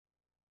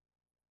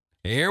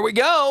Here we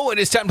go. It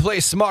is time to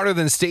play Smarter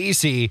Than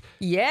Staci.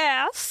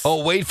 Yes.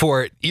 Oh, wait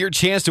for it. Your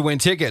chance to win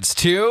tickets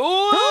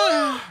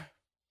to...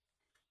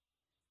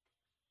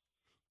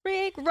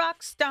 Big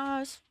rock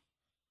stars.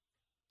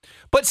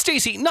 But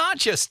Staci, not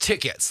just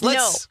tickets.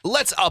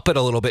 Let's up it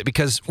a little bit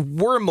because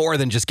we're more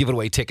than just giving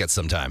away tickets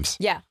sometimes.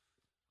 Yeah.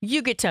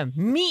 You get to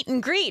meet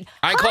and greet.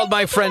 I called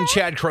my friend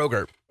Chad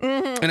Kroger,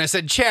 and I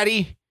said,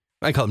 Chatty.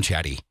 I call him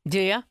Chatty. Do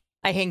you?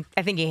 I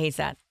think he hates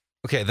that.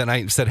 Okay, then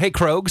I said, hey,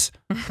 Krogs.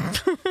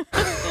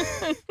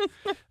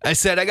 I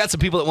said, I got some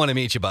people that want to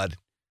meet you, bud.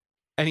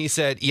 And he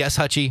said, yes,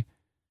 Hutchie.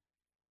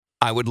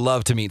 I would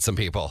love to meet some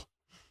people.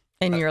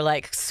 And you're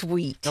like,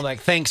 sweet. I'm like,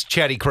 thanks,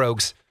 Chatty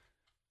Krogs.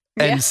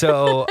 Yeah. And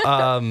so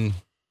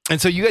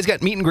you guys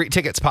got meet and greet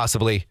tickets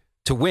possibly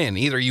to win.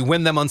 Either you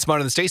win them on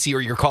Smarter Than Staci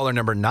or you're caller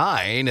number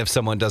 9 if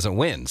someone doesn't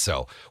win.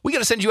 So we got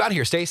to send you out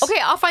here, Stace.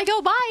 Okay, off I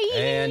go. Bye.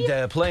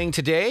 And playing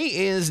today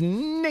is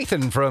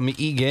Nathan from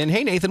Egan.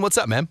 Hey, Nathan, what's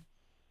up, man?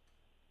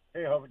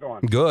 Hey, how's it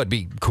going? Good.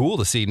 Be cool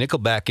to see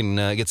Nickelback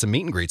and get some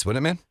meet and greets,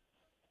 wouldn't it, man?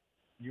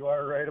 You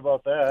are right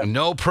about that.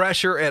 No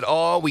pressure at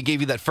all. We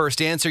gave you that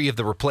first answer. You have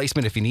the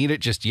replacement if you need it.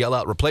 Just yell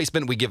out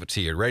replacement. We give it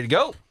to you. Ready to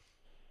go?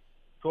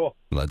 Cool.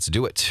 Let's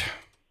do it.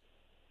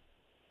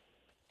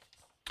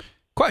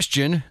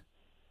 Question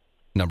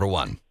number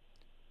 1.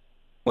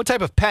 What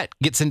type of pet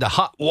gets into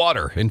hot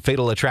water in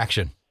Fatal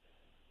Attraction?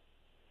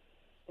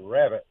 A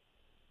rabbit.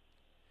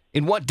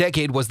 In what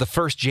decade was the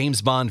first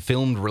James Bond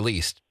film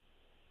released?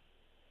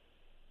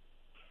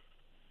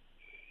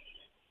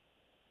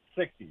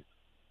 60s.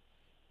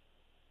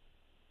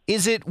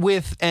 Is it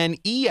with an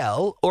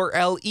EL or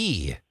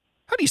LE?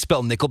 How do you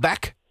spell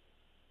Nickelback?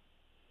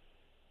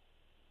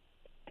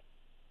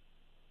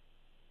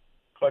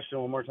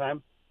 Question one more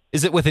time.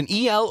 Is it with an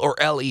EL or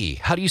LE?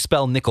 How do you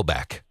spell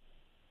Nickelback?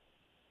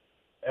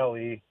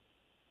 LE.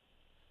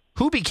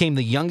 Who became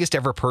the youngest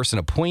ever person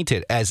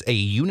appointed as a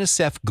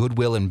UNICEF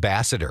Goodwill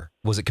Ambassador?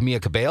 Was it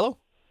Camila Cabello,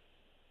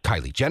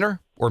 Kylie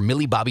Jenner, or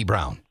Millie Bobby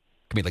Brown?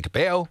 Camila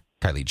Cabello,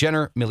 Kylie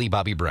Jenner, Millie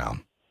Bobby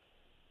Brown.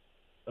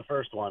 The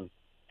first one.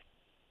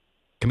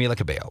 Camila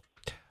Cabello.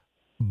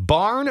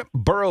 Barn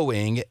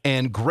burrowing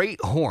and great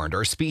horned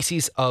are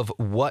species of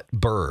what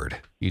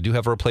bird? You do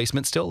have a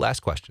replacement still?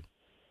 Last question.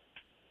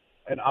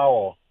 An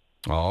owl.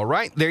 All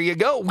right, there you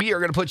go. We are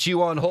going to put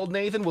you on hold,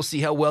 Nathan. We'll see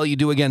how well you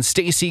do against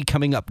Staci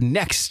coming up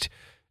next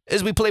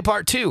as we play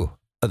part 2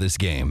 of this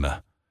game.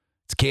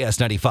 It's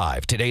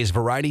KS95, today's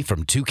variety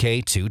from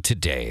 2K to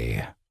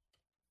today.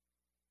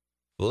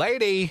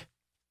 Lady.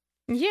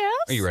 Yes.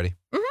 Are you ready?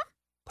 Mm-hmm.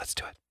 Let's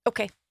do it.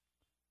 Okay.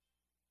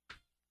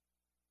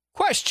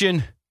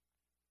 Question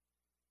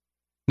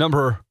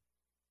number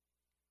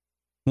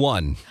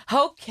 1.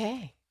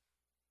 Okay.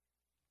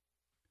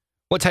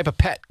 What type of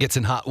pet gets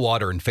in hot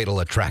water in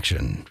Fatal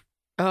Attraction?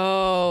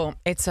 Oh,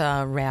 it's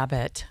a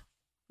rabbit.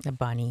 A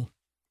bunny.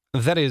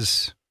 That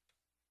is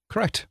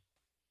correct.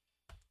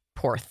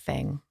 Poor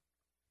thing.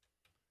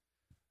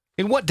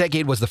 In what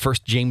decade was the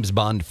first James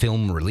Bond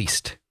film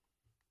released?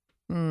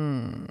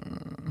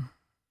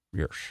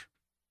 Yes.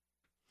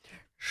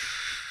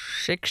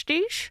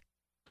 60s?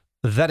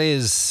 That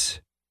is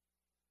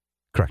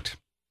correct.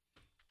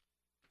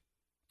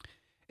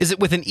 Is it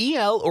with an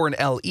EL or an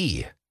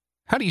LE?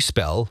 How do you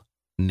spell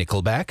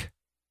Nickelback?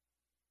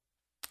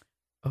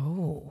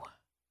 Oh.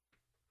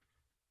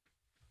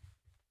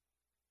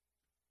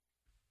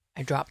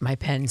 I dropped my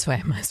pen, so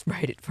I must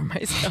write it for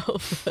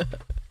myself.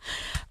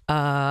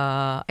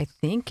 I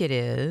think it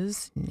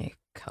is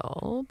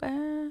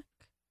Nickelback.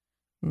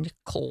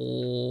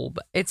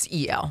 It's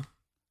EL.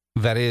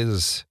 That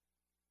is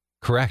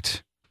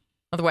correct.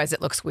 Otherwise,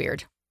 it looks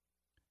weird.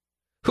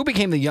 Who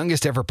became the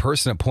youngest ever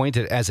person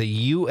appointed as a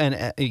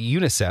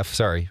UNICEF,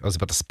 sorry, I was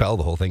about to spell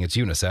the whole thing, it's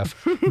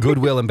UNICEF,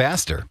 Goodwill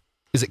Ambassador?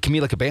 Is it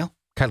Camila Cabello,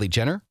 Kylie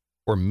Jenner,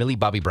 or Millie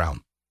Bobby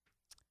Brown?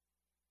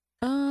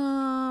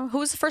 Who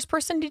was the first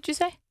person, did you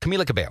say?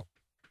 Camila Cabello.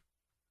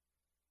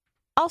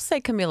 I'll say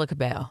Camila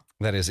Cabello.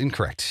 That is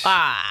incorrect.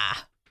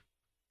 Ah.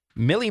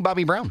 Millie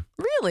Bobby Brown.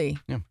 Really?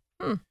 Yeah.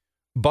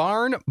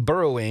 Barn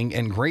burrowing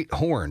and great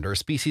horned are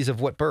species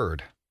of what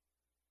bird?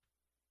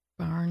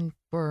 Barn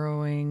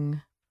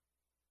burrowing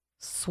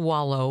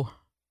swallow.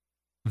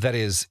 That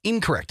is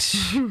incorrect.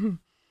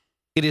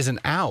 It is an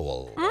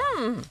owl.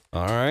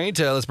 All right,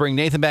 let's bring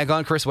Nathan back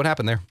on. Chris, what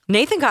happened there?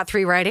 Nathan got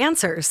 3 right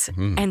answers,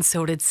 and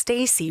so did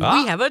Staci. Ah.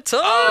 We have a tie.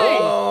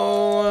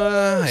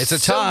 Oh, it's a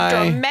tie.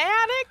 So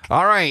dramatic.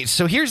 All right,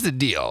 so here's the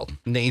deal.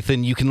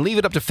 Nathan, you can leave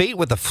it up to fate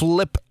with a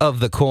flip of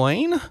the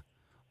coin,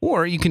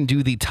 or you can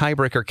do the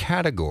tiebreaker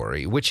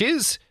category, which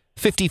is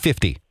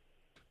 50-50.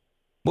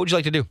 What would you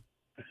like to do?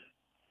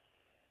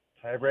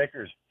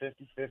 Tiebreakers,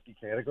 50-50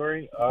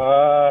 category.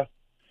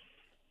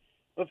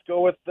 Let's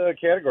go with the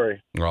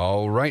category.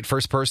 All right,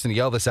 first person to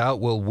yell this out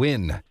will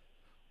win.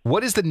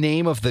 What is the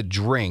name of the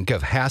drink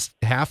of half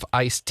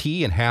iced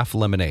tea and half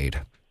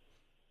lemonade?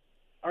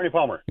 Arnie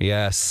Palmer.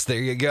 Yes, there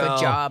you go.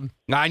 Good job.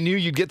 I knew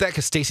you'd get that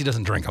because Staci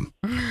doesn't drink them.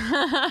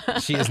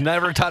 She has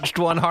never touched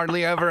one,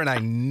 hardly ever, and I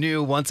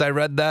knew once I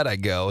read that, I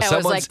go. I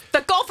was like,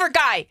 the golfer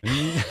guy.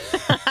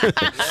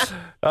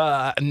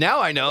 Now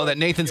I know that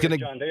Nathan's going to...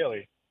 John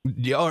Daly.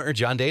 Yeah, or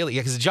John Daly.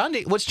 Yeah,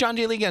 because what's John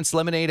Daly against?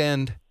 Lemonade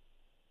and...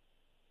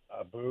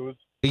 Booze.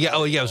 Yeah,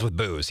 it was with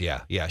booze.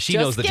 Yeah. She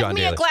Just knows the John give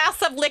me Daly. a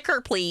glass of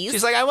liquor, please.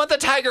 She's like, I want the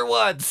Tiger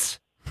Woods.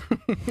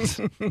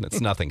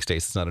 That's nothing,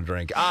 Stace. It's not a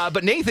drink.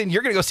 But Nathan,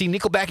 you're going to go see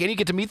Nickelback, and you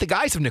get to meet the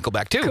guys of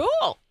Nickelback, too.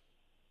 Cool.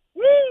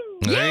 Woo!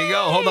 There you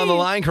go. Hold on the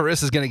line.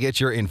 Carissa's going to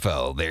get your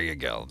info. There you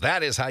go.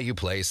 That is how you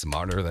play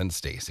Smarter Than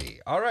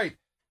Stacy. All right.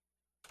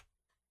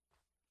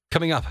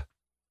 Coming up,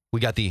 we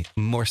got the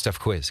More Stuff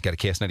quiz. Got a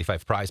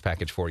KS95 prize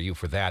package for you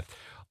for that.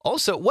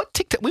 Also, we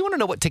want to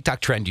know what TikTok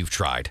trend you've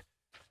tried.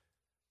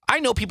 I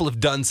know people have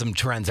done some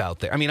trends out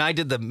there. I mean, I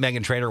did the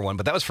Meghan Trainor one,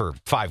 but that was for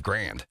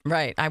 $5,000.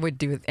 Right. I would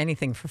do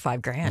anything for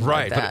 $5,000.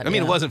 Right. Like that, but,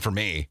 it wasn't for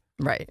me.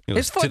 Right. It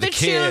was It's for to the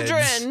kids.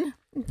 children.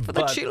 For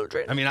the But,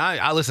 children. I mean,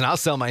 I'll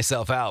sell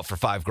myself out for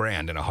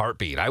 $5,000 in a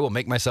heartbeat. I will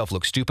make myself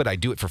look stupid. I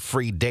do it for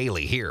free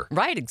daily here.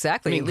 Right.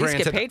 Exactly. At least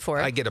get granted, paid for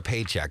it. I get a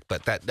paycheck,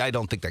 but I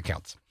don't think that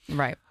counts.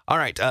 Right. All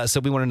right. So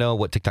we want to know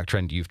what TikTok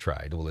trend you've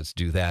tried. Well, let's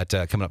do that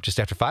coming up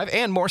just after 5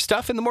 and more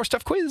stuff in the More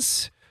Stuff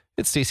quiz.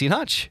 It's Stacy and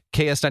Hutch,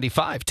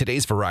 KS95,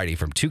 today's variety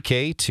from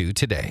 2K to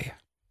today.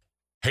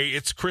 Hey,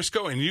 it's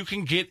Crisco, and you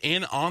can get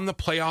in on the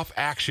playoff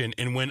action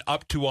and win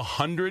up to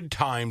 100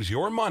 times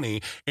your money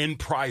in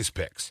Prize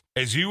Picks.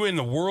 As you and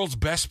the world's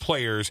best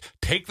players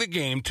take the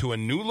game to a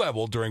new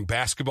level during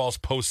basketball's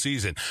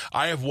postseason.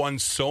 I have won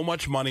so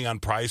much money on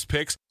Prize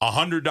Picks,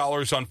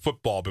 $100 on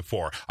football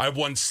before. I've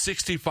won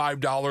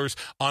 $65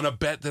 on a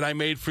bet that I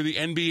made for the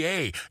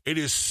NBA. It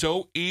is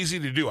so easy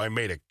to do. I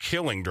made a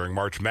killing during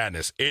March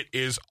Madness. It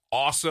is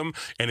awesome,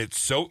 and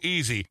it's so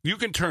easy. You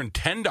can turn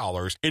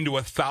 $10 into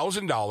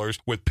 $1,000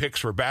 with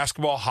picks for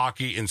basketball,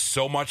 hockey, and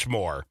so much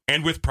more.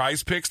 And with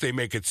Prize Picks, they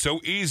make it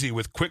so easy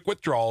with quick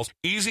withdrawals,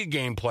 easy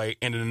gameplay,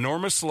 and an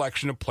enormous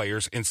selection of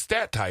players and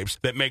stat types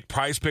that make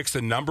Prize Picks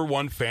the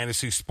 #1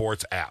 fantasy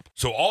sports app.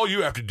 So all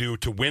you have to do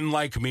to win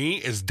like me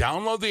is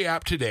download the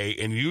app today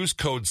and use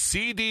code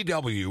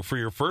CDW for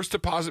your first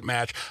deposit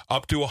match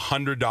up to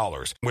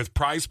 $100. With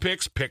Prize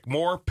Picks, pick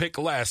more, pick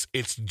less.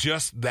 It's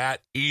just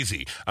that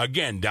easy.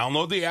 Again,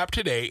 download the app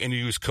today and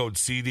use code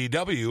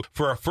CDW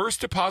for a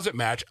first deposit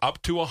match up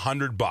to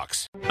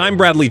 $100. I'm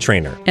Bradley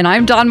Trainer. And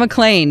I'm Don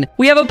McClain.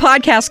 We have a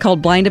podcast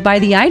called Blinded by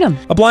the Item.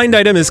 A blind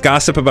item is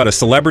gossip about a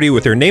celebrity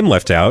with their name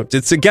left out.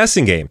 It's a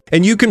guessing game,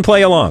 and you can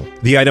play along.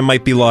 The item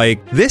might be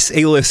like, this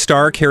A-list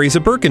star carries a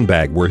Birkin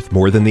bag worth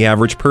more than the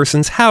average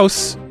person's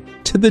house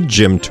to the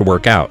gym to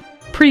work out.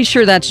 Pretty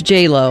sure that's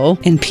J-Lo.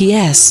 And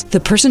P.S.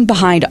 the person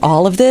behind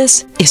all of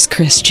this is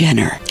Kris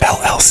Jenner,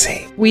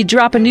 LLC. We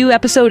drop a new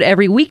episode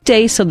every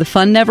weekday so the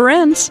fun never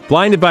ends.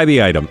 Blinded by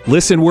the Item.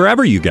 Listen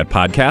wherever you get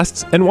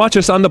podcasts and watch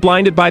us on the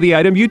Blinded by the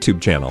Item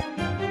YouTube channel.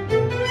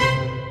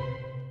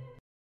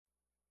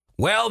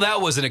 Well, that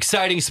was an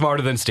exciting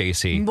Smarter Than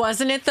Stacy.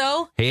 Wasn't it,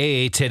 though?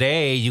 Hey,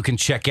 today you can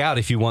check out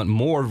if you want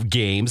more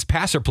games.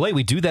 Pass or play.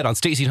 We do that on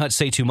Stacy and Hutch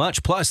Say Too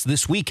Much. Plus,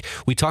 this week,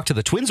 we talk to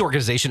the Twins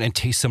organization and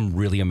taste some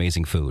really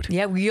amazing food.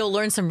 Yeah, you'll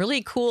learn some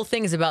really cool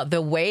things about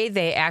the way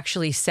they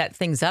actually set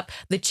things up.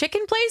 The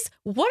chicken place,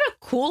 what a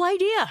cool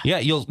idea. Yeah,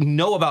 you'll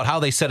know about how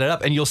they set it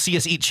up, and you'll see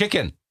us eat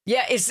chicken.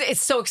 Yeah,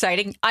 it's so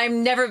exciting. I've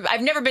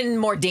never been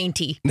more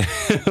dainty.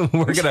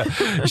 We're going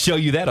to show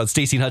you that on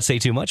Stacy and Hutch Say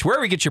Too Much,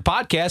 wherever you get your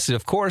podcasts, and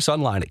of course,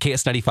 online at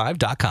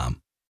KS95.com.